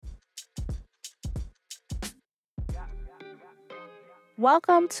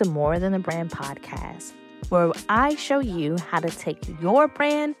Welcome to More Than a Brand podcast, where I show you how to take your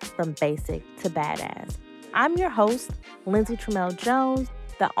brand from basic to badass. I'm your host, Lindsay Trammell Jones,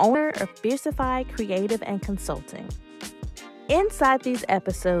 the owner of Fiercified Creative and Consulting. Inside these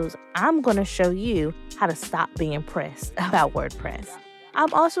episodes, I'm going to show you how to stop being pressed about WordPress.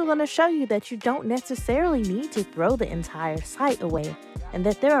 I'm also going to show you that you don't necessarily need to throw the entire site away and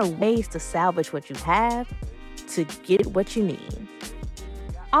that there are ways to salvage what you have to get what you need.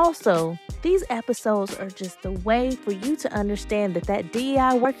 Also, these episodes are just a way for you to understand that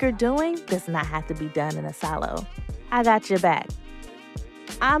DEI work you're doing does not have to be done in a silo. I got your back.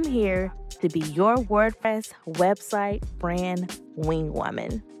 I'm here to be your WordPress website brand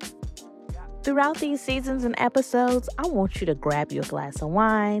wingwoman. Throughout these seasons and episodes, I want you to grab your glass of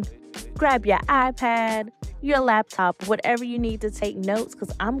wine, grab your iPad, your laptop, whatever you need to take notes,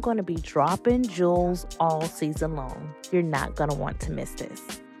 because I'm going to be dropping jewels all season long. You're not going to want to miss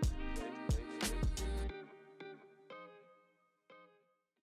this.